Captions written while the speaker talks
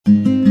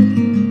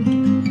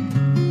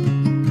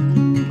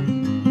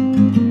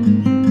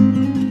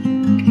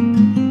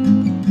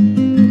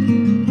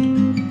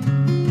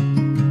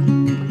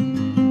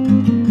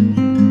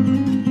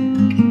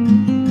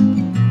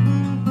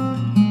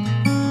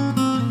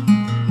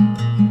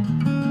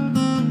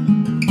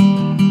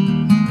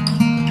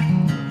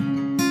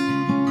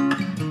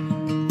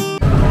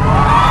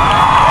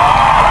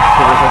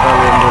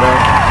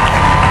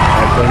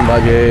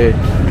বাজে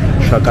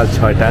সকাল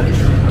 6টা।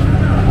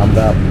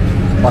 আমরা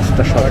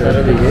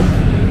 5:17 দিকে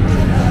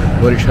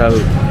বরিশাল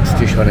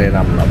স্টেশনে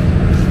নামলাম।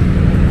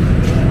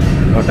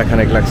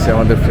 ঘন্টাখানেক লাগছে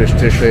আমাদের ফ্রেশ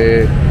ট্রেশ হয়ে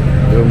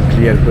রুম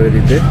ক্লিয়ার করে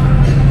দিতে।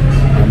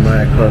 আমরা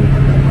এখন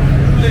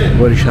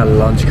বরিশাল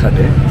লঞ্চ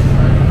ঘাটে।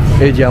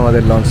 এই যে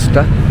আমাদের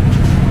লঞ্চটা,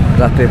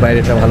 রাতে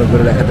বাইরেটা ভালো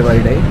করে দেখাতে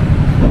পারি নাই।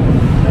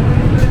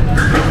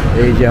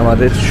 এই যে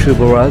আমাদের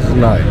শুভরাজ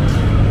নয়।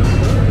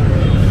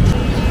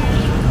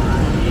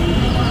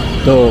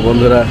 তো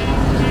বন্ধুরা,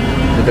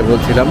 যেটা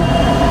বলছিলাম,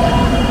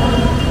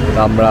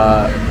 আমরা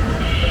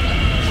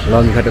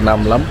লঞ্চ ঘাটে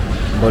নামলাম,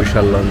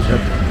 বরিশাল লঞ্চ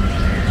ঘাট।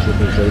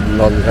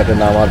 লঞ্চ ঘাটে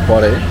নামার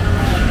পরে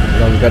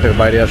লঞ্চ ঘাটের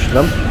বাইরে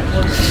আসলাম।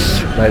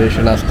 বাইরে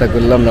এসে নাস্তা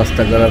করলাম।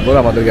 নাস্তা করার পর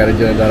আমাদের গাড়ির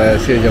জন্য দাঁড়ায়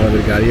আছে। এই যে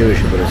আমাদের গাড়িও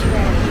এসে পড়েছে।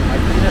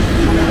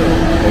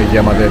 এই যে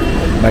আমাদের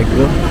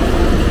মাইক্রো।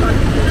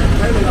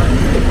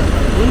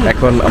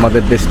 এখন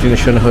আমাদের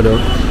ডেস্টিনেশন হলো,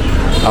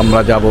 আমরা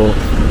যাব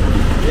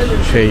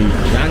সেই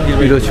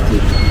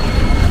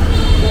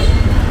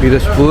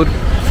পিরোজপুর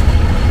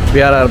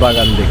পেয়ারার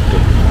বাগান দেখতে।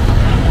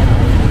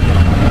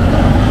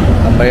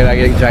 আমরা এর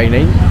আগে যাই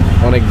নাই,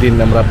 অনেক দিন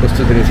আমরা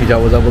প্রস্তুতি নিয়েছি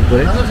যাবো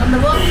করে।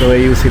 তো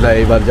এই উসিলায়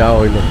এবার যাওয়া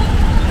হইলো।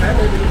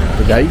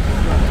 তো যাই,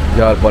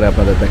 যাওয়ার পরে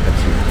আপনাদের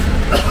দেখাচ্ছি।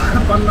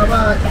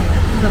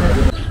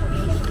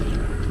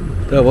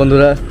 তো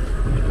বন্ধুরা,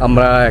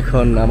 আমরা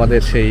এখন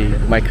আমাদের সেই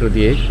মাইক্রো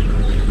দিয়ে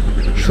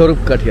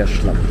স্বরূপকাঠি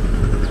আসলাম।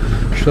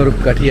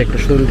 স্বরূপকাঠি একটা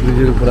সরু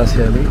ব্রিজের উপর আছে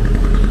আমি।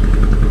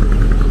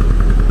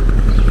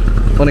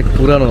 অনেক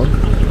পুরানো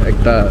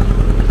একটা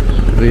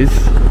ব্রিজ,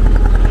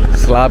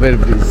 স্ল্যাবের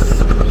ব্রিজ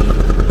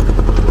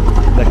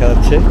দেখা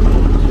যাচ্ছে।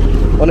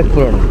 অনেক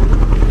পুরানো,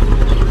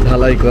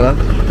 ঢালাই করা,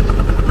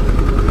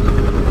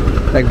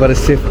 একবারে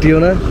সেফটিও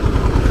না,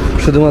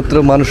 শুধুমাত্র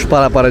মানুষ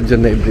পারাপারের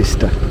জন্য এই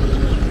ব্রিজটা।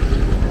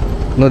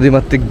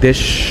 নদীমাতৃক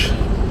দেশ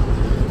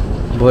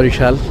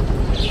বরিশাল।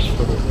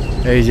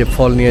 এই যে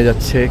ফল নিয়ে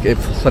যাচ্ছে,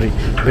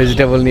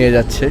 ভেজিটেবল নিয়ে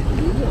যাচ্ছে।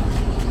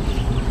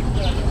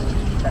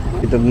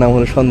 এটার নাম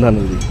হলো সন্ধ্যা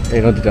নদী,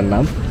 এই নদীটার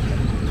নাম।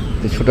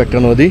 ছোট একটা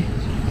নদী।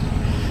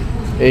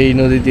 এই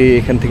নদী দিয়ে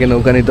এখান থেকে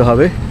নৌকা নিতে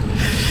হবে।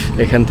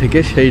 এখান থেকে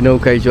সেই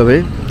নৌকায় চড়ে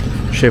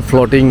সে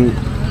ফ্লোটিং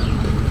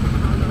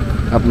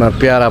আপনার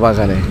পেয়ারা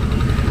বাগানে,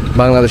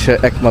 বাংলাদেশের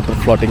একমাত্র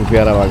ফ্লোটিং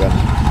পেয়ারা বাগান।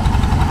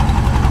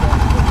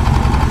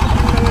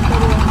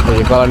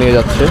 এই কলা নিয়ে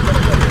যাচ্ছে।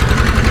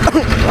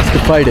 আজকে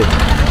ফ্রাইডে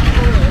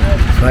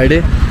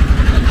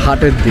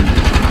হাটের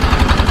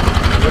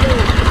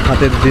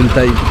দিন,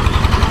 তাই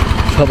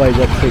সবাই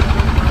যাচ্ছে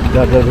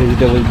যার যার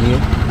ভেজিটেবল নিয়ে।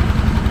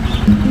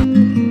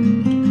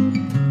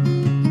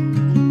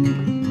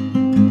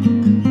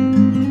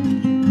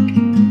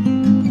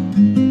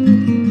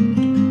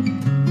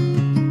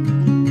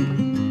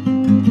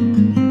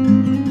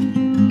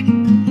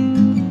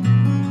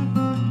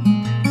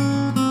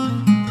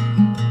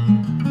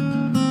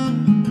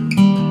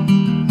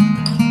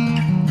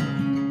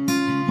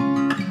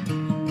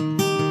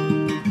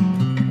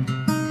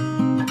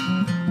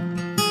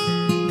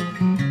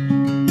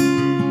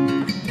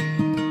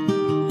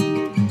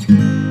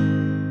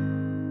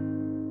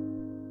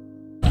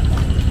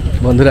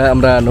 বন্ধুরা,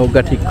 আমরা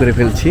নৌকা ঠিক করে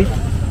ফেলছি।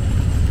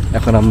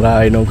 এখন আমরা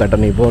এই নৌকাটা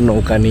নিব।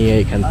 নৌকা নিয়ে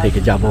এখান থেকে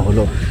যাব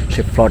হলো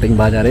সে ফ্লোটিং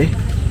বাজারে,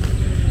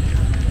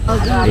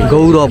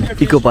 গৌরব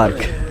ইকো পার্ক।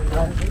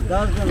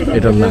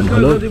 এটার নাম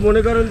হলো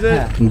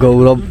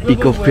গৌরব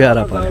ইকো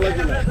পেয়ারা পার্ক।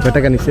 কয়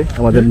টাকা নিছে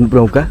আমাদের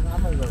নৌকা?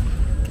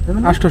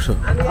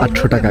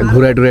 800 টাকা।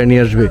 ঘুরায় টুরায়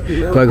নিয়ে আসবে।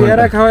 কয়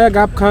ঘন্টা খাওয়া,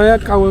 গাপ খাওয়া,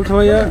 কাউল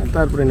খাওয়া,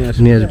 তারপরে নিয়ে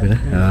আসবে না?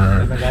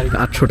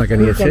 800 টাকা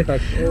নিয়েছে।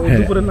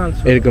 হ্যাঁ,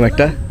 এরকম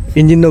একটা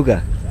ইঞ্জিন নৌকা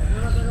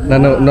না,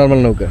 নর্মাল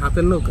নৌকা,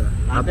 হাতের নৌকা,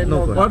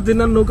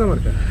 অরিজিনাল নৌকা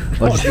মার্কা।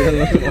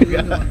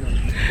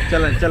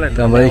 তো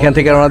আমরা এখান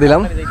থেকে রওনা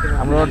দিলাম।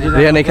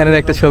 রিয়ান, এখানের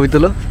একটা ছবি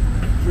তুলো।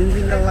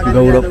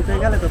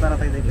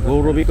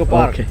 গৌরব ইকো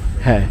পার্ক।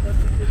 হ্যাঁ,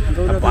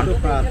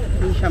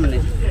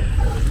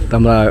 তো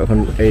আমরা এখন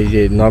এই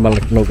যে নর্মাল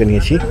নৌকা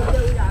নিয়েছি,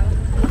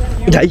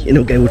 যাই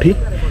নৌকায় উঠি,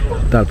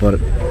 তারপর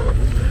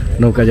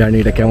নৌকা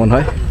জার্নিটা কেমন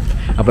হয়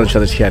আপনাদের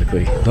সাথে শেয়ার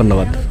করি।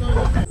 ধন্যবাদ।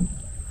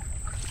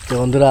 তো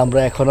বন্ধুরা, আমরা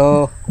এখনো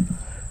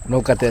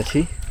নৌকাতে আছি,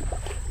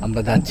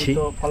 আমরা যাচ্ছি।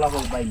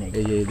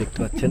 এই যে দেখতে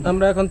পাচ্ছেন,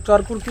 আমরা এখন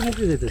চরপুর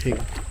মুখে যেতেছি।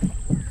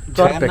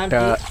 ছোট্ট একটা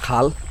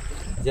খাল,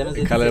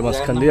 খালের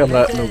মাঝখান দিয়ে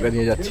আমরা নৌকা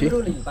নিয়ে যাচ্ছি।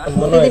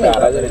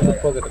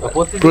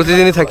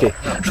 প্রতিদিনই থাকে?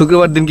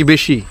 শুক্রবার দিন কি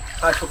বেশি?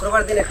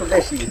 শুক্রবার দিন একটু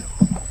বেশি।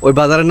 ওই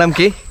বাজারের নাম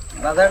কি?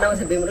 বাজারের নাম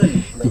আছে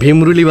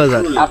ভীমরুলি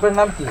বাজার। আপনার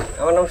নাম কি?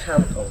 আমার নাম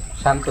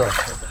শান্ত।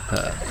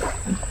 হ্যাঁ,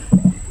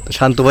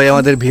 শান্ত ভাই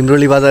আমাদের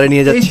ভীমরুলি বাজারে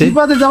নিয়ে যাচ্ছে।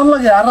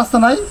 আর রাস্তা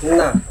নাই?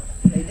 না,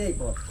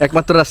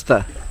 একমাত্র রাস্তা।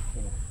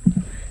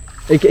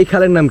 এই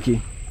খালের নাম কি?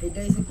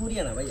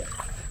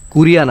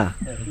 কুরিয়ানা।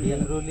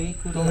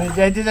 তুমি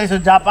যাইতে চাইছো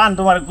জাপান,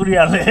 তোমার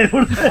কুরিয়ানা।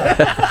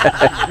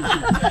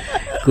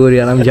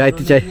 কুরিয়ানা আমি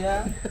যাইতে চাই।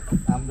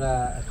 আমরা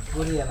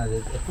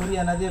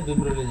কুরিয়ানা দিয়ে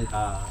ভীমরুলি যেতে।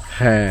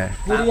 হ্যাঁ,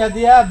 কুরিয়া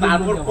দিয়া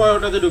তারপর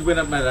কয়টাতে ঢুকবেন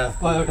আপনারা?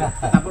 কয়টা?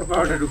 তারপর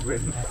কয়টা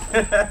ঢুকবেন?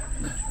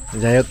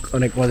 যাই হোক,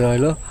 অনেক মজা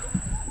হলো।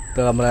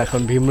 তো আমরা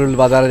এখন ভীমরুল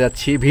বাজারে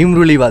যাচ্ছি,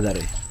 ভীমরুলি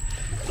বাজারে।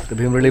 তো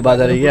ভীমরুলি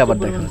বাজারে গিয়ে আবার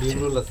দেখা হচ্ছে।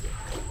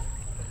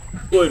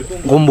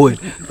 গম্বুর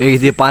এই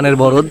যে পানের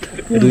বরদ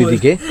দুই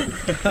দিকে,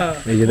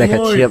 এই যে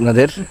দেখাচ্ছি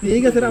আপনাদের,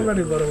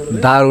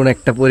 দারুণ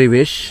একটা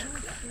পরিবেশ।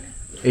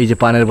 এই যে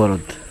পানের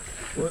বরদ,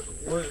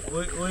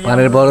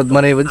 পানের বরদ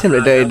মানে বলছেন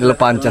এটা হলো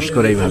পান চাষ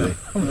করে এইভাবে।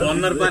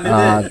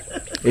 আর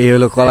এই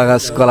হলো কলা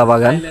গাছ, কলা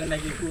বাগান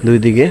দুই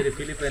দিকে।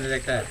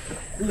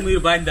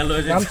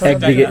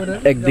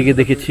 একদিকে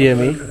দেখেছি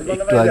আমি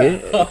একটু আগে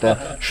একটা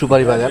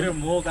সুপারি বাগান।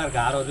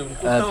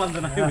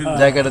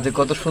 জায়গাটা যে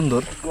কত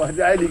সুন্দর,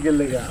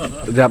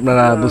 যে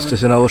আপনারা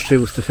বুঝতেছেন, অবশ্যই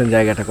বুঝতেছেন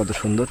জায়গাটা কত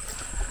সুন্দর।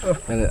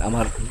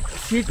 আমার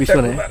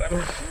পিছনে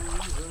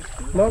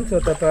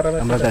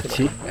আমরা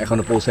যাচ্ছি,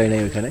 এখনো পৌঁছাই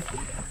নাই ওইখানে।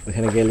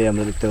 ওইখানে গেলে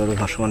আমরা দেখতে পাবো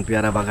ভাসমান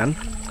পেয়ারা বাগান।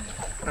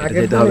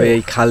 যেতে হবে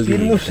এই খাল দিয়ে।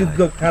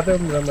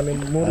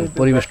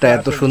 পরিবেশটা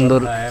এত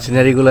সুন্দর,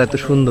 সিনারি গুলো এত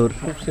সুন্দর।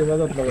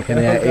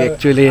 এখানে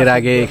অ্যাকচুয়ালি এর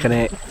আগে এখানে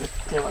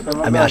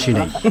আমি আসি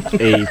নাই।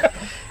 এই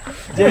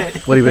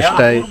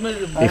পরিবেশটায়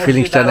এই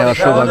ফিলিংসটা নেওয়ার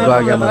সৌভাগ্য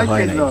আগে আমার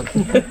হয় নাই।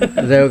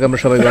 যাই হোক, আমরা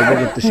সবাই গল্প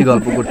করতেছি,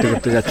 গল্প করতে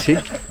করতে যাচ্ছি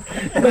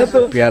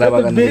পেয়ারা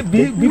বাগান।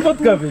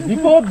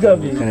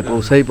 এখানে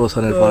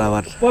পৌঁছানোর পর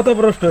আবার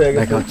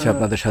দেখা হচ্ছে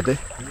আপনাদের সাথে,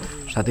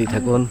 সাথেই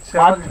থাকুন।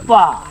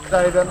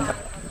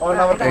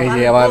 এই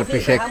যে আমার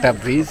পিছে একটা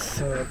ব্রিজ,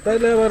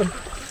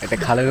 একটা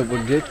খালের উপর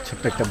দিয়ে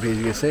ছোট্ট একটা ব্রিজ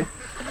গেছে।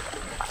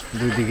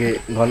 দুই দিকে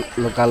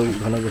লোকাল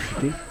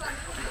ঘনবসতি,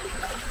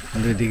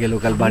 দুই দিকে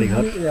লোকাল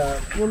বাড়িঘর।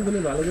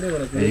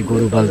 এই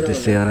গরু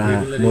পালতেছে, ওরা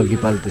মুরগি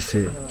পালতেছে।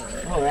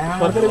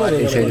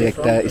 এই সাইডে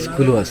একটা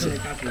স্কুলও আছে।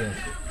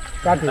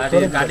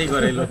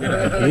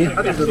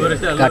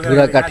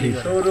 কাঠুরা কাঠি,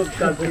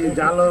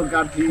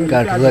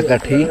 কাঠুরা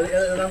কাঠি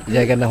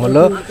জায়গার নাম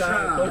হলো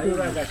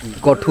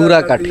কঠুরা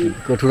কাঠি,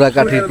 কঠুরা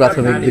কাঠির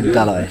প্রাথমিক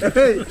বিদ্যালয়।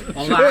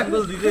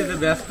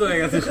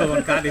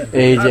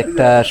 এই যে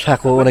একটা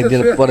সাঁকো,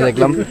 অনেকদিন পরে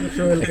দেখলাম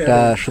একটা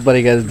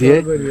সুপারি গাছ দিয়ে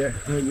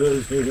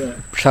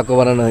সাঁকো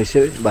বানানো হয়েছে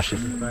বাঁশে।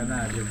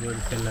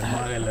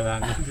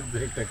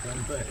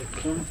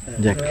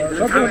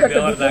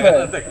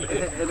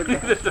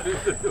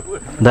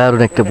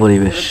 দারুণ একটা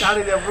পরিবেশ,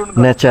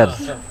 নেচার,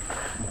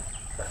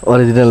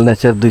 অরিজিনাল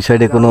নেচার। দুই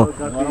সাইডে কোনো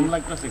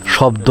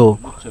শব্দ,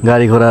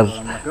 গাড়ি ঘোড়ার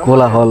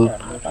কোলাহল,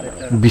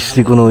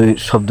 বিশ্রী কোনো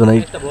শব্দ নাই।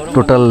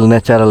 টোটাল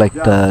ন্যাচারাল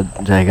একটা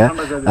জায়গা।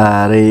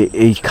 আর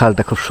এই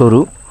খালটা খুব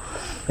সরু,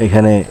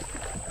 এখানে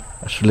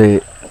আসলে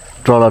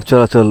ট্রলার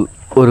চলাচল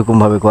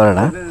ওইরকমভাবে করে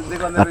না।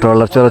 আর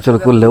ট্রলার চলাচল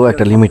করলেও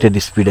একটা লিমিটেড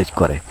স্পিডে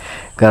করে,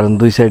 কারণ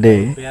দুই সাইডে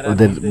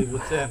ওদের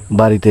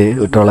বাড়িতে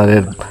ওই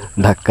ট্রলারের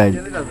ধাক্কায়,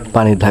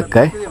 পানির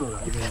ধাক্কায়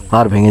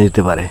পার ভেঙে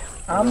যেতে পারে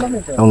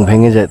এবং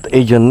ভেঙে যায়।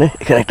 এই জন্যে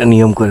এখানে একটা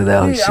নিয়ম করে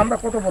দেওয়া হয়েছে।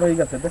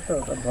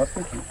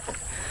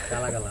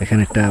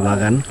 এখানে একটা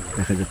বাগান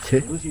দেখা যাচ্ছে,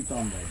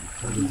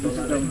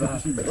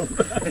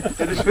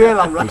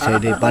 এই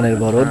সাইডে পানের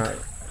বরদ,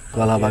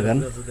 কলা বাগান।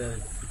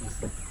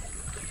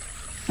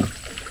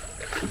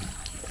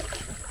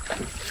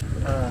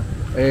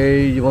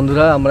 এই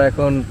বন্ধুরা, আমরা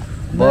এখন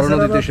বড়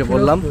নদীতে এসে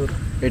পড়লাম।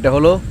 এটা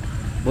হলো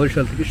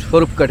বরিশাল থেকে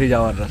স্বরূপকাঠি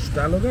যাওয়ার রাস্তা।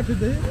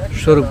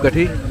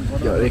 স্বরূপকাঠি,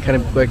 এখানে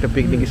কয়েকটা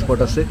পিকনিক স্পট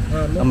আছে।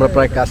 আমরা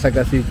প্রায়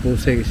কাছাকাছি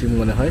পৌঁছে গেছি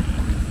মনে হয়।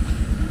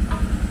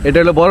 এটা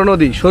হলো বড়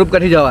নদী,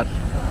 স্বরূপকাঠি যাওয়ার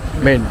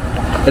মেন।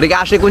 এটাকে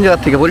আসে কোন জায়গা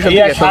থেকে? বরিশাল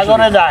থেকে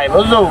সাগরে যায়,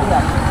 বুঝলো?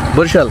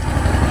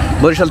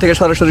 বরিশাল থেকে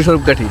সরাসরি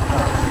স্বরূপকাঠি।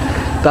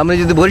 তো আমরা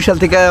যদি বরিশাল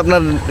থেকে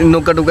আপনার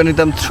নৌকা টোকা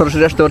নিতাম,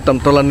 সরাসরি আসতে পারতাম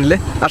ট্রলার নিলে।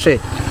 আসে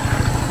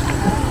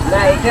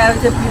না, এটা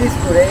হচ্ছে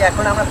পিরিজপুরে,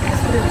 এখন আমরা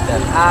পিরিজপুরে ভিতর।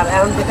 আর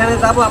এখন যেখানে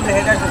যাবো আমরা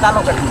এটা হচ্ছে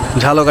ঝালকাঠি,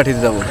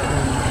 ঝালকাঠিতে যাবো।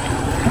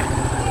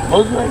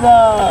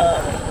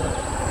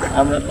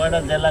 আমরা কয়টা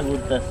জেলা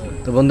ঘুরতেছি।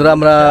 তো বন্ধুরা,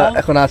 আমরা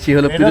এখন আছি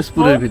হলো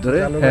পিরোজপুরের ভিতরে।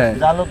 হ্যাঁ,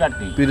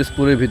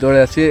 পিরোজপুরের ভিতরে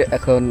আছি।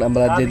 এখন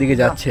আমরা যেদিকে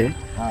যাচ্ছে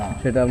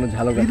সেটা আমরা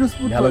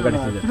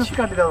ঝালকাঠিতে যাচ্ছি।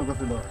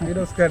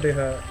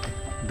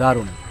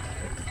 দারুণ।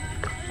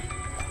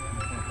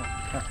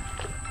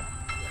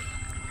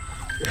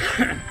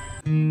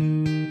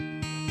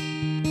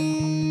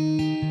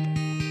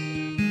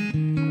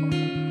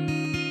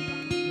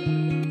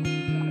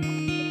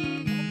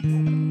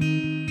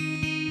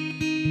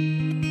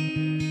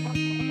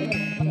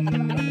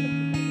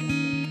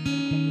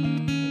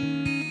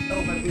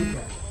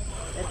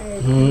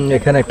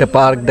 এখানে একটা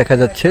পার্ক দেখা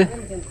যাচ্ছে।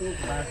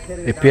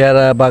 এই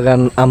পেয়ারা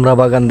বাগান, আমড়া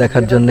বাগান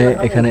দেখার জন্য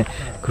এখানে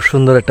খুব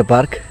সুন্দর একটা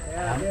পার্ক।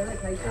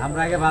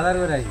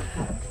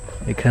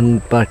 এখান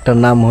পার্কটার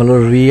নাম হলো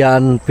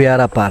রিয়ান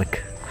পেয়ারা পার্ক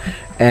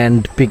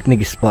অ্যান্ড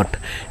পিকনিক স্পট।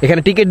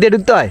 এখানে টিকিট দিয়ে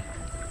ঢুকতে হয়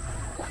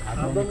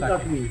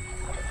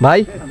ভাই।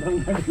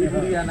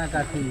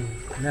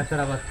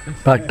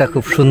 পার্কটা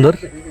খুব সুন্দর।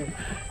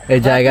 এই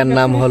জায়গার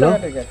নাম হলো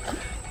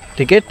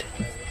টিকিট।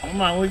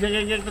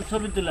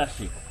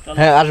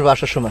 হ্যাঁ, আসবো,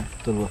 আসার সময়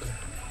তুলবো।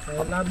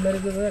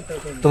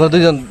 তোমরা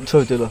দুইজন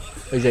ছবি তুলো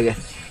ওই জায়গায়।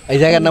 এই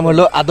জায়গার নাম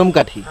হলো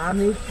আদমকাঠি।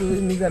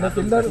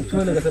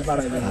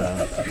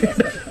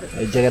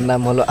 এই জায়গার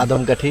নাম হলো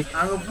আদমকাঠি।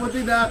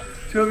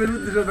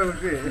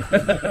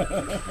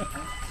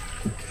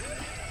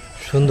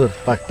 সুন্দর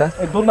পার্কটা,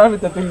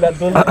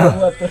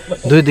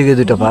 দুই দিকে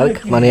দুইটা পার্ক,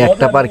 মানে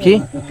একটা পার্কই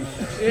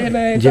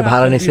যে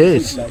ভাড়া নিছে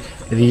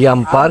রিয়াম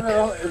পার্ক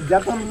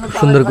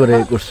সুন্দর করে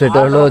করছে। এটা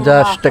হলো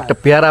জাস্ট একটা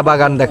পেয়ারা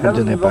বাগান দেখার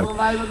জন্য পার্ক।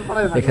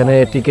 এখানে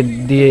টিকিট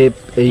দিয়ে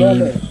এই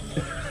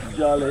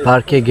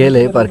পার্কে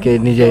গেলে পার্কে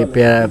নিজে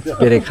পেয়ারা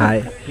পেরে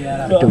খায়,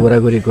 একটু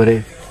ঘোরাঘুরি করে।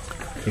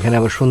 এখানে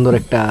আবার সুন্দর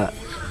একটা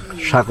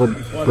সাঁকো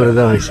করে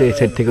দেওয়া হয়েছে এই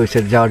সাইড থেকে ওই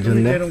সাইড যাওয়ার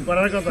জন্য।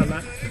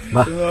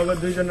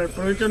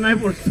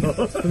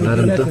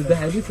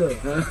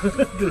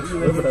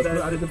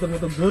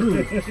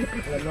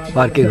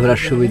 পার্কে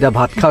ঘোরার সুবিধা,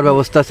 ভাত খাওয়ার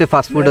ব্যবস্থা আছে,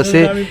 ফাস্টফুড আছে,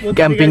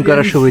 ক্যাম্পিং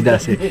করার সুবিধা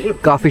আছে,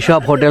 কফি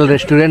শপ, হোটেল,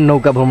 রেস্টুরেন্ট,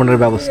 নৌকা ভ্রমণের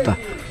ব্যবস্থা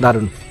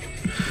দারুণ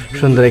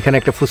সুন্দর। এখানে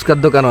একটা ফুচকার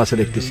দোকানও আছে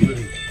দেখতেছি।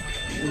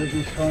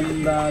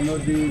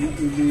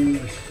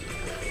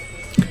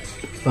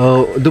 ও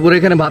দুপুরে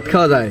এখানে ভাত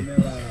খাওয়া যায়,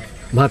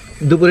 ভাত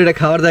দুপুরে এটা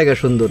খাওয়ার জায়গা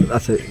সুন্দর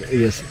আছে,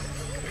 এই আছে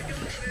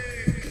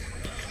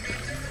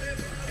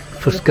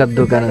ফুচকার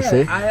দোকান আছে।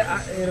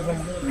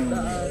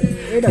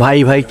 ভাই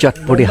ভাই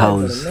চটপটি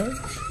হাউস,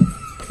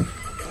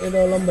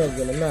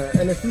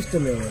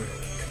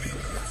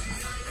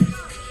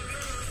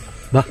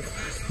 বাহ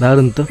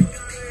দারুন তো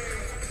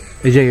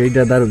এই জায়গা,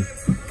 এইটা দারুন।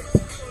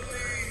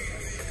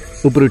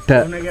 উপরে উঠা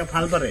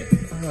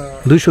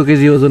 200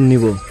 কেজি ওজন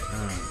নিব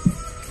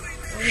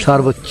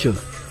সর্বোচ্চ।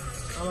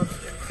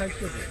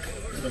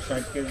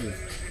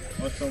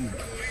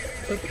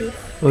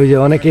 ওই যে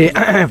অনেকে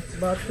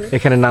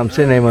এখানে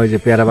নামছে, নেমে ওই যে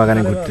পেয়ারা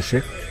বাগানে ঘুরতেছে,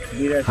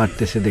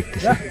 হাঁটতেছে,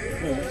 দেখতেছে।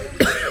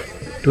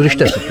 টুরিস্ট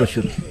আছে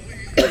প্রচুর।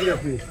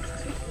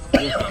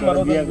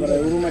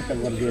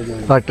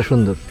 পার্কটা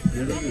সুন্দর,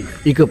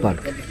 ইকো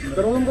পার্ক।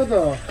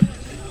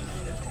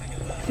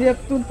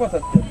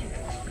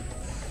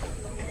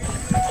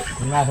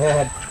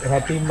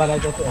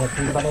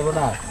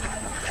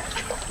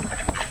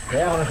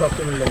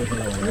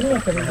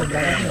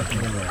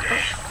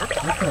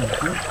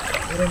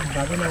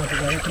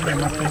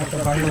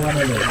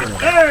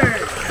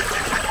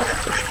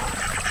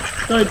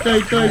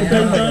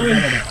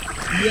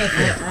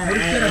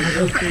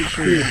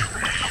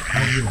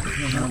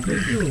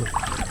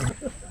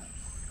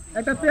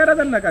 একটা পেয়ারা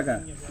দেন না কাকা,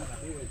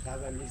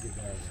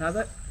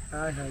 সাদা।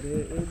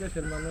 এই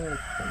দেশের মানুষ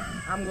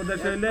আমগো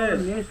দেশ হইলে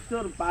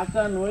নেস্টর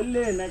পাকান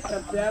হইলে একটা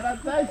পেয়ারা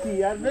চাইছি,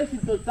 আর বেশি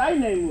তো চাই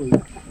নাই। ওই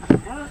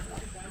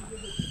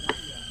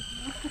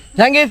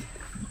জাহাঙ্গীর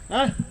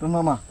তোর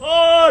মামা, ও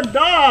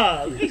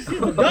ডগ,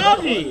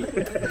 ডগি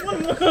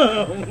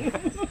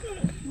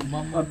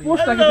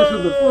পোস্টটা কিন্তু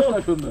সুন্দর,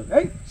 পোস্টটা সুন্দর।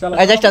 এই শালা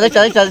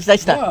এই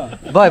যাইস্তা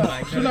বয়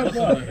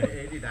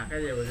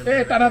এ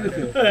টানা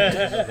দিছে।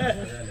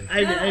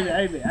 আইবে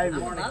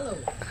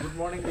গুড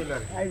মর্নিং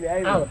ডিলার, আইবে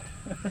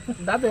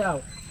দাদে আও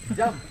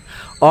জাম।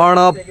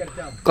 Arnab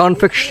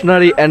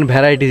confectionery and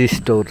varieties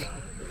store.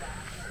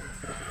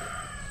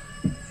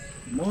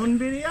 মোহন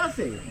বিড়ি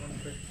আছে,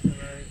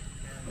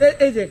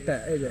 এই যে একটা,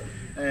 এই যে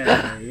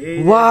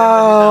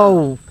ওয়াও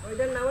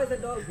ওইটার নাম আছে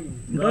dolphin.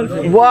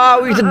 Wow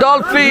it's a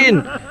dolphin.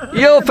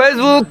 Yo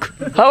Facebook,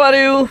 how are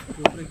you?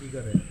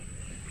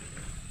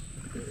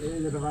 এই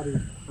যে বাড়ি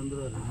সুন্দর।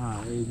 হ্যাঁ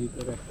এই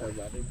ভিতরে একটা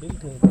বাড়ি,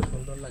 বিল্ডিং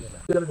সুন্দর লাগে না।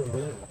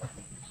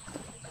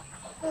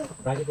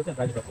 রাজি করতে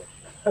রাজি করতে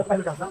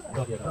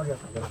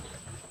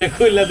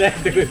কইলা দেখ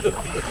দেখো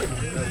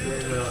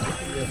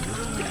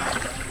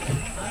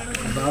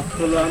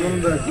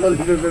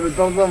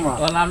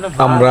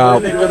আমরা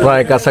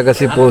প্রায়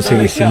কাছাকাছি পৌঁছে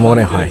গেছি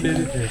মনে হয়,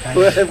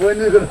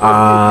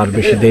 আর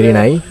বেশি দেরি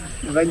নাই।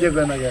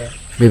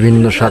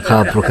 বিভিন্ন শাখা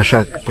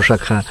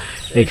প্রশাখা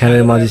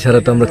এখানের মাঝি ছাড়া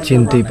তো আমরা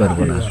চিনতেই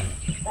পারবো না।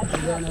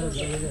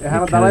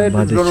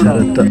 মাঝি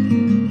ছাড়া তো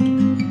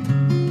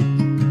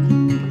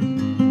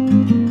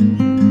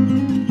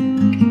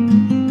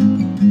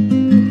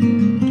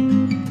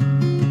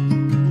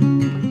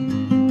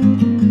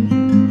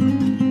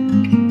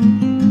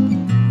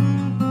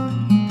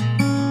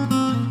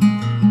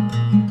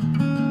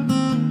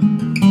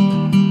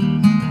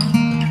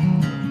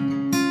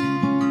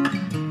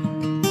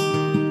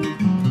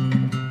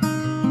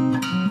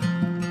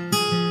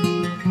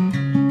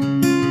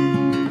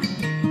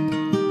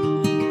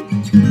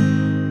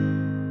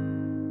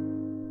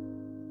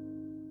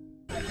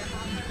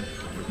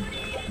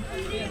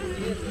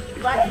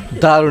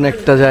দারুণ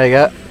একটা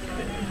জায়গা,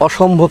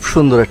 অসম্ভব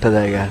সুন্দর একটা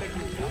জায়গা।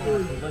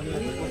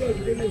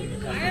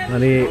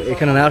 মানে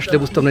এখানে না আসলে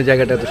বুঝতাম না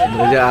জায়গাটা এত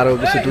সুন্দর। যে আরো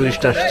কিছু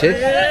টুরিস্ট আসছে,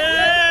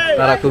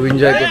 তারা খুব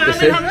এনজয়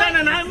করতেছে।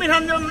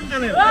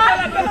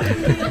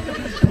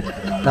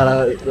 তারা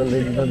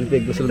নদীতে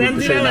গোসল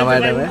করতেছে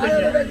নামায় নামে।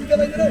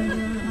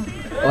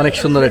 অনেক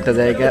সুন্দর একটা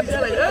জায়গা,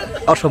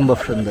 অসম্ভব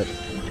সুন্দর।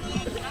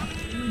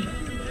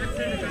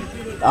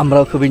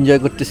 আমরাও খুব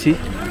এনজয় করতেছি।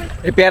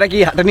 এই পেয়ারা কি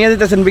হাটে নিয়ে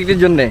যেতেছেন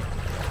বিক্রির জন্য?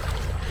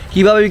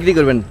 কিভাবে বিক্রি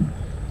করবেন?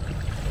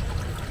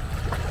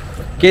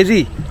 কেজি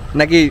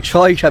নাকি শ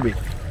হিসাবে?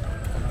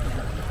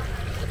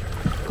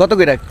 কত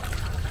করে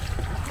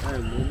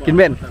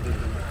কিনবেন?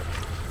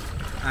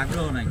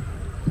 আগ্রহ নাই,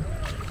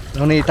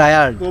 উনি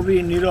টায়ার্ড, কবি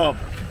নীরব।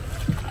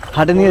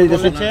 হাটে নিয়ে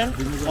যেতেছেন।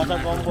 কথা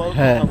কম বলতে।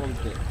 হ্যাঁ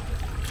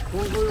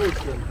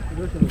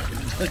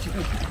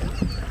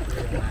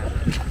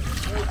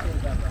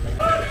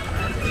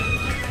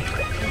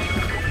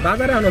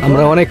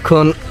আমরা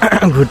অনেকক্ষণ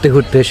ঘুরতে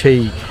ঘুরতে সেই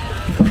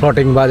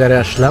ফ্লোটিং বাজারে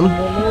আসলাম।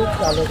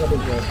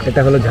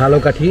 এটা হলো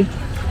ঝালকাঠি,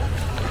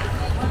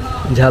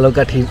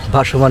 ঝালকাঠি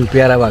ভাসমান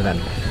পেয়ারা বাগান।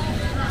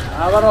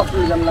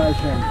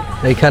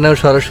 এখানেও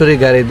সরাসরি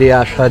গাড়ি দিয়ে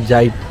আসা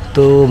যায়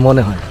তো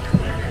মনে হয়,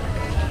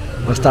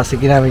 অবস্থা আছে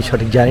কিনা আমি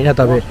সঠিক জানি না,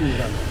 তবে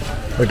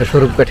ওইটা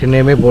স্বরূপকাঠি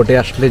নেমে বোটে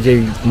আসলে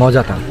যেই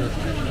মজাটা,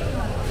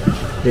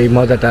 এই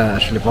মজাটা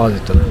আসলে পাওয়া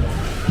যেত না।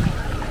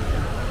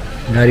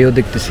 গাড়িও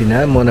দেখতেছি না,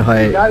 মনে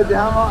হয়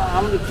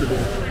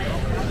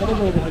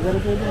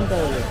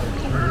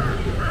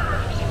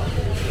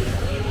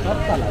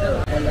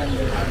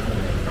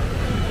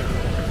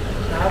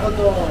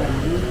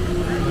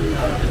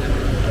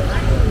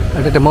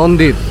এটা একটা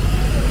মন্দির,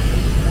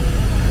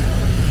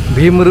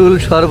 ভীমরুল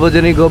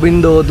সর্বজনী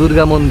গোবিন্দ ও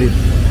দুর্গা মন্দির।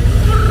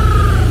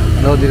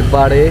 নদীর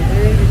পাড়ে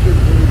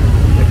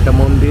একটা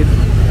মন্দির,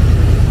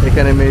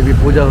 এখানে মেবি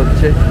পূজা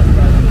হচ্ছে,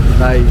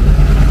 তাই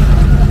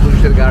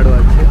পুলিশের গার্ডও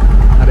আছে।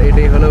 আর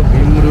এটাই হলো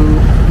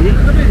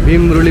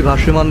ভীমরুলি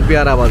ভাসমান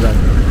পেয়ারা বাজার।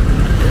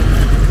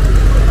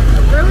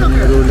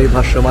 ভীমরুলি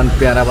ভাসমান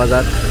পেয়ারা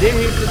বাজার।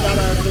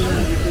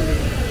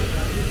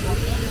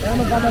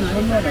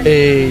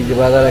 এই যে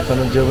বাজার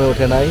এখনো জমে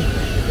ওঠে নাই,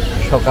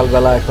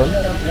 সকালবেলা এখন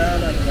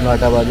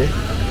 9টা বাজে।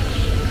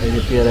 এই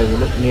যে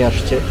পেয়ারাগুলো নিয়ে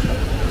আসছে,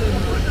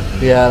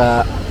 পেয়ারা,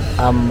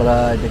 আমরা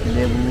দেখি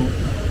লেবু,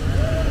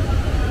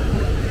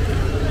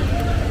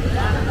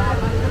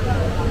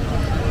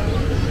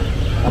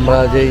 আমরা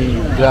যেই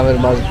গ্রামের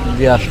মাছ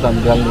দিয়ে আসলাম,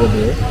 গ্রামগুলো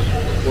দিয়ে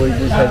ওই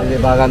দুই সাইডে যে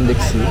বাগান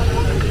দেখছি,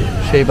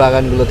 সেই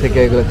বাগানগুলো থেকে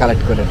এগুলো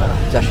কালেক্ট করে তারা,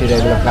 চাষিরা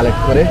এগুলো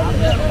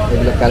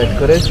কালেক্ট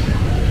করে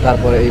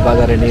তারপরে এই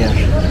বাজারে নিয়ে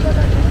আসে।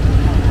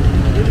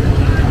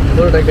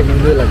 পুরোটা একটা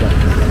হিন্দু এলাকা,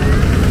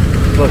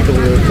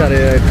 চারে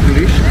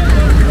টুরিস্ট,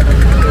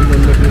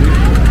 অন্য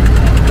টুরিস্ট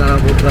তারা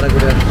বোট ভাড়া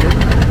করে আসছে,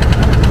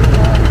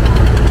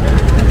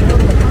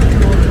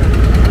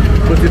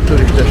 প্রচুর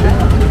টুরিস্ট আসে।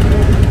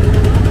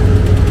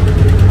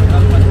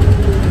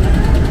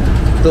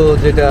 তো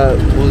যেটা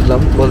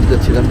বলতে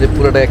চাচ্ছিলাম যে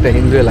পুরোটা একটা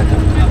হিন্দু এলাকা,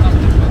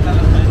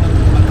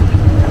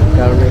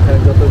 কারণ এখানে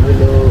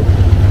যতগুলো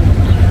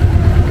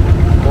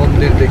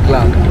মন্দির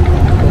দেখলাম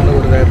অন্য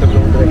কোনো জায়গাতে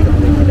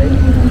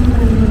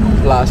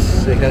প্লাস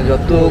এখানে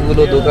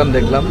যতগুলো দোকান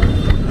দেখলাম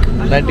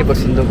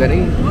 90%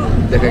 দোকানই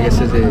দেখা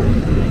গেছে যে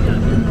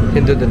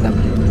হিন্দুদের নাম।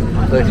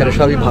 তো এখানে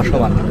সবই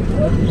ভাসমান,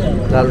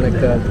 দারুণ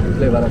একটা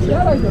ফ্লেভার আছে।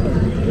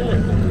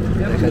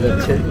 দেখা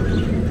যাচ্ছে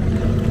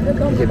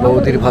যে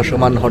বৌদির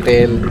ভাসমান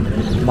হোটেল,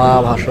 মা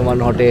ভাসমান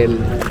হোটেল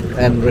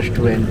অ্যান্ড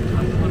রেস্টুরেন্ট।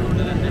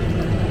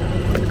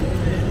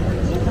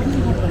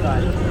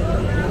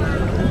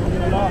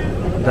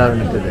 দারুণ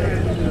একটা জায়গা।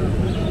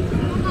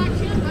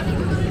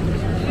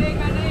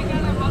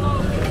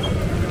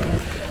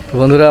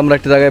 বন্ধুরা, আমরা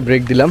একটা জায়গায়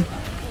ব্রেক দিলাম।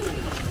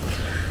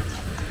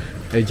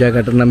 এই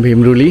জায়গাটার নাম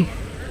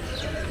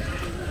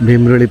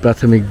ভীমরুলি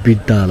প্রাথমিক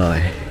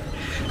বিদ্যালয়।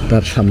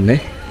 তার সামনে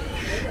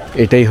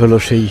এটাই হলো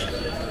সেই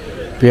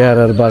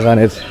পেয়ারার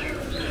বাগানের,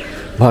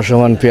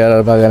 ভাসমান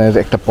পেয়ারার বাগানের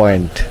একটা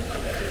পয়েন্ট,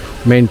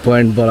 মেইন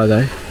পয়েন্ট বলা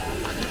যায়।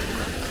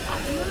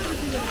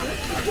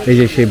 এই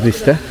যে সেই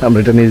ব্রিজটা, আমরা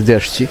এটা নিচ দিয়ে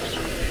আসছি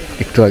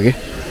একটু আগে।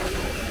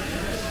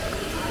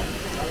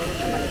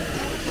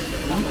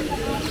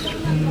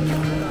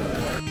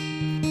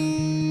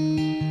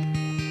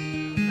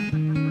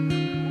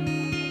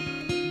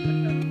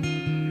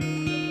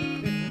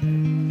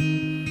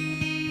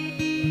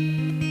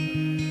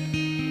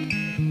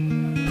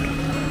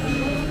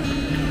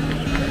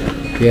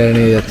 পেয়ারা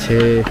নিয়ে যাচ্ছে।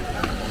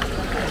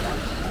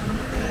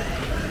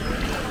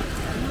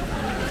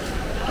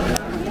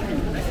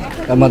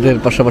 আমাদের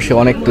পাশাপাশি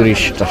অনেক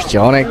টুরিস্ট আসছে,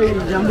 অনেক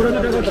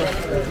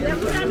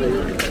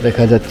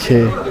দেখা যাচ্ছে।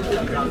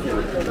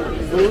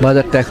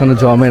 বাজারটা এখনো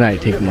জমে নাই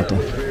ঠিক মতো,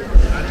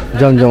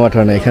 জমজমাট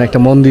হয় না। এখানে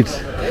একটা মন্দির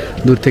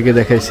দূর থেকে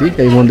দেখাইছি,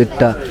 এই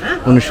মন্দিরটা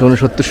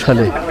 1969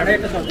 সালে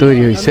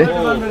তৈরি হয়েছে।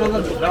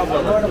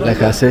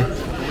 লেখা আছে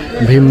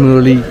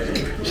ভীমরুলি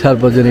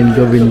সর্বজনীন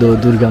গোবিন্দ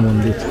দুর্গা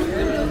মন্দির।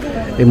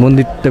 এই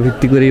মন্দিরটা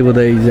ভিত্তি করেই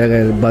বোধহয় এই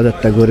জায়গায়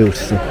বাজারটা গড়ে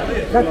উঠছে।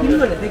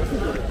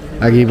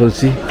 আগেই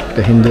বলছি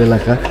এটা হিন্দু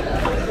এলাকা,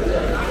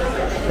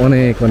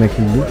 অনেক অনেক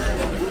হিন্দু।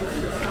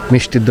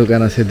 মিষ্টির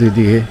দোকান আছে দুই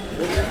দিকে,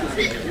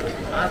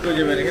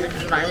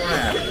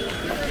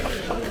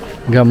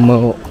 গ্রাম্য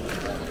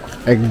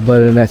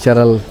একবারে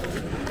ন্যাচারাল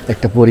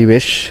একটা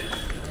পরিবেশ,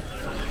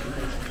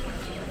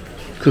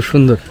 খুব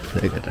সুন্দর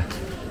জায়গাটা।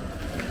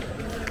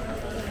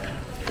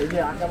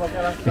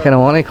 এখানে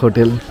অনেক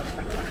হোটেল,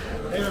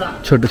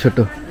 ছোট ছোট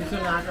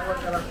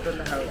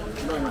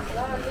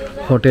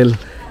হোটেল,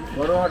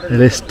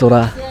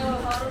 রেস্তোরাঁ,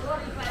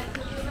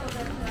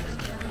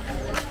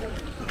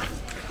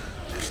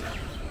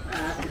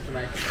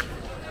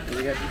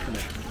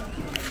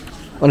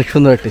 অনেক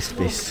সুন্দর একটা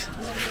স্পেস,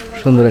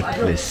 সুন্দর একটা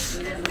প্লেস।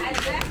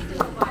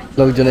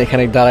 লোকজন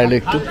এখানে দাঁড়াইলো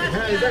একটু,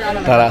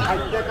 তারা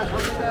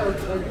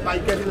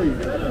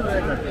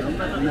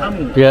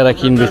পেয়ারা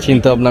কিনবে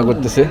চিন্তা ভাবনা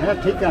করতেছে।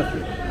 ঠিক আছে।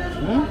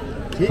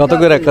 কত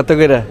করে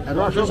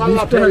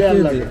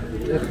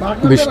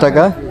 20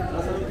 টাকা।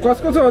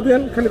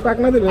 খালি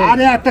পাকনা দেবেন।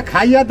 আরে একটা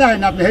খাইয়া দেন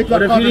আপনি হেই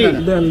করে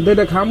দেন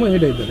দুইটা খামো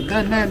হেডাই দেন।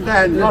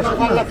 দেন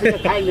রসগোল্লা থেকে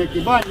খাই নাকি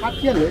ভাই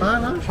মাখিয়ে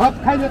সব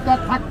খাইলে তো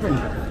থাকবে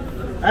না।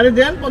 আরে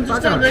দেন 50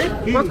 টাকা দেই।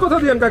 কসকসা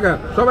দেন কাকা,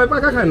 সবাই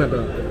পাকা খায় না তো।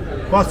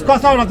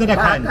 কসকসা ওরা যেটা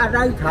খায় না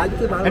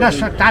এটা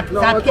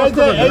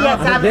কাটকে এই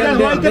চাপকে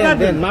নইতে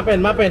পারবেন।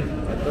 মাপেন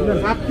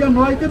চাপকে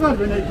নইতে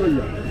পারবেন এই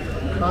কইয়া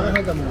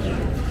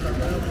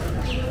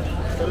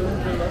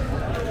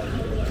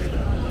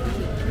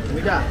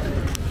মিঠা।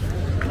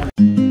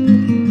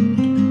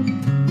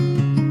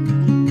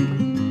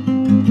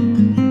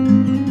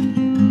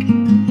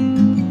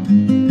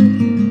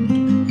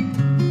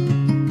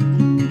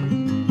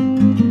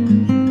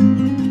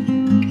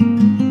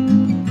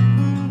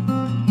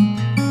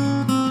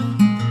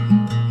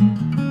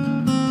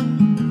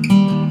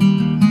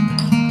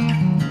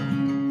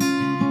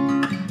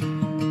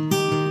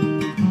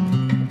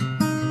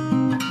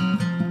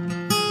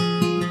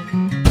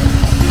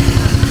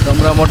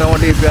 আমরা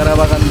মোটামুটি পেয়ারা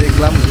বাগান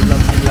দেখলাম,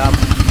 কিনলাম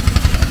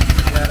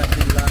পেয়ারা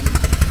কিনলাম।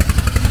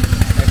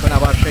 এখন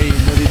আবার সেই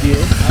নদী দিয়ে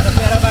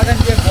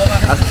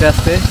আস্তে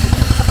আস্তে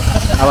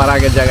আবার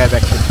আগের জায়গায়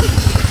ব্যাক করছি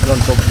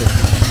গন্তব্যে।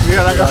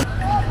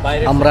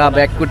 আমরা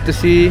ব্যাক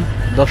করতেছি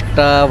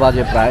 10টা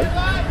বাজে প্রায়।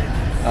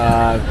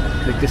 আর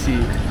দেখতেছি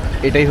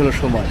এটাই হলো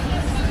সময়,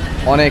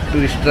 অনেক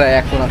টুরিস্টরা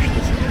এখন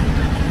আসতেছে,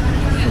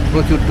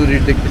 প্রচুর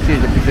টুরিস্ট দেখতেছি। এই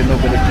যে পিছের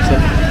নৌকা দেখতেছেন,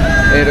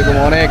 এইরকম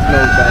অনেক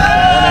নৌকা,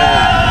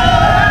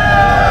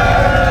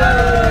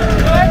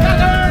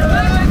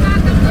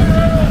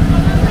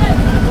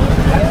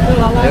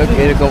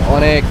 এরকম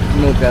অনেক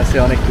নৌকা আছে,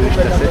 অনেক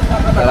টুরিস্ট আছে,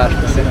 তারা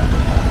আসতেছে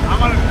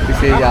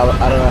পিছিয়ে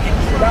আরো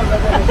আসতেছে।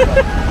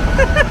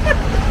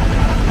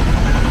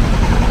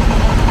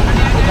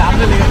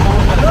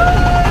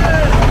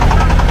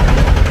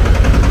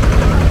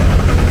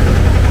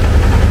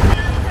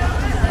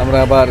 আমরা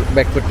আবার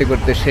ব্যাক করতে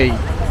করতে সেই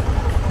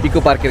ইকো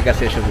পার্কের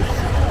কাছে এসে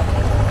বসছি।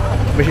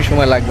 বেশি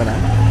সময় লাগবে না,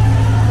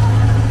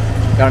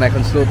 কারণ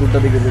এখন স্রোত উল্টা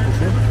দিকে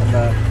যেতেছে,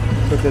 আমরা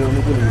স্রোতের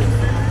অনুকূলে।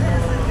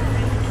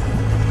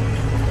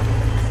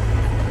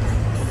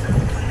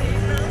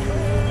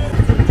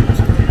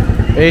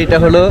 এইটা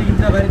হলো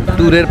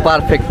ট্যুরের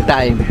পারফেক্ট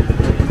টাইম।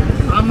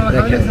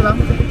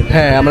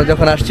 হ্যাঁ, আমরা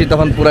যখন আসছি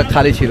তখন পুরো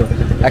খালি ছিল,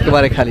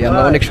 একেবারে খালি।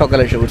 আমরা অনেক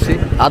সকালে এসে পড়ছি।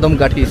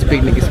 আদমকাঠি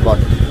পিকনিক স্পট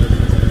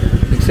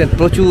দেখছেন,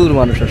 প্রচুর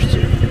মানুষ আসছে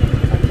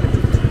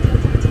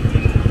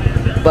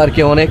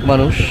পার্কে, অনেক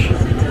মানুষ।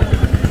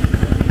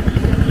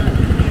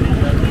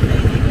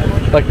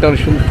 পার্কটা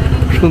অনেক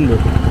সুন্দর,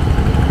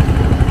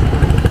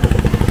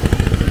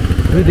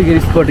 দুই দিকের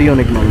স্পটেই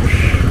অনেক মানুষ।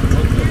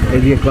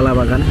 এদিকে কলা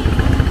বাগান,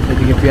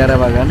 এদিকে পেয়ারা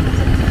বাগান।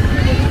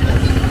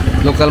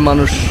 লোকাল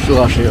মানুষও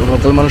আসে,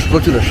 লোকাল মানুষ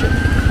প্রচুর আসে,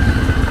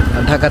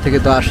 আর ঢাকা থেকে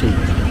তো আসেই।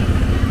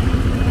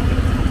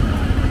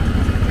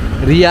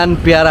 রিয়ান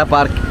পেয়ারা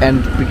park and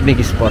picnic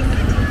spot,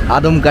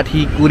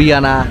 আদমকাঠি,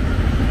 কুরিয়ানা,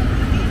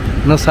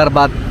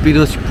 নসারবাদ,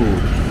 Pirojpur.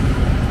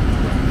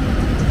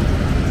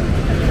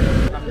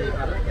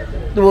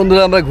 তো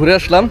বন্ধুরা, আমরা ঘুরে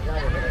আসলাম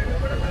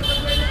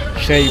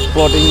সেই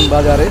প্লটিং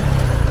বাজারে।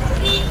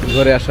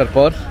 ঘুরে আসার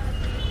পর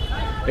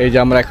এই যে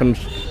আমরা এখন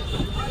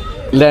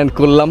ল্যান্ড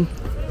করলাম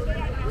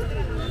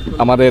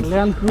আমাদের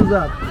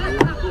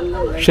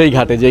সেই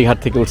ঘাটে, যেই ঘাট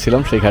থেকে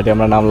উঠছিলাম সেই ঘাটে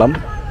আমরা নামলাম।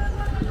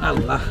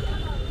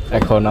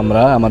 এখন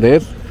আমরা আমাদের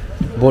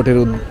বোটের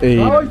এই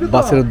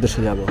বাসের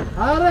উদ্দেশ্যে যাব।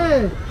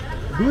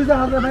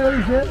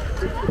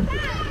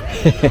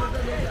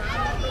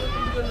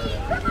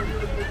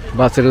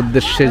 বাসের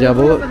উদ্দেশ্যে যাব,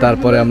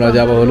 তারপরে আমরা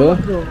যাব হলো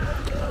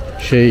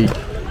সেই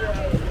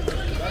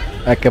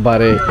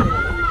একেবারে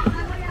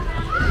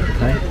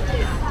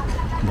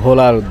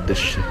ভোলার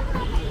উদ্দেশ্যে।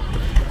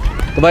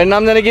 তো ভাই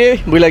নাম জানি কি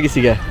বুঝলা গেছি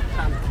গা,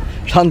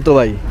 শান্ত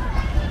ভাই।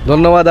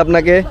 ধন্যবাদ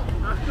আপনাকে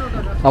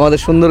আমাদের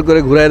সুন্দর করে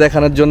ঘুরায়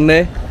দেখানোর জন্যে।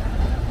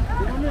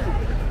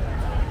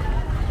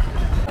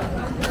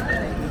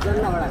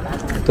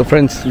 তো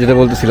ফ্রেন্ডস, যেটা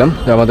বলতেছিলাম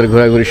যে আমাদের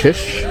ঘোরাঘুরি শেষ,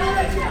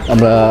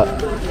 আমরা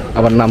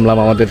আবার নামলাম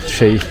আমাদের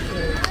সেই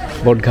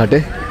বোট ঘাটে।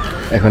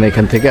 এখন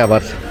এখান থেকে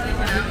আবার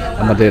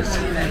আমাদের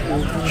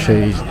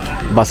সেই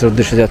বাসের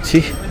উদ্দেশ্যে যাচ্ছি,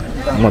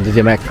 আমাদের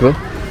যে ম্যাক্রো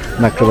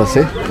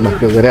বাসে,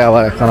 ম্যাক্রো করে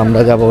আবার এখন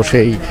আমরা যাব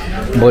সেই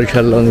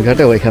বরিশাল লঞ্চ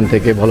ঘাটে, ওইখান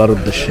থেকে ভোলার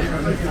উদ্দেশ্যে।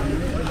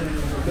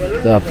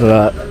 তো আপনারা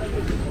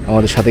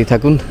আমাদের সাথেই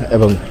থাকুন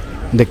এবং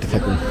দেখতে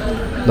থাকুন।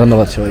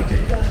 ধন্যবাদ সবাইকে।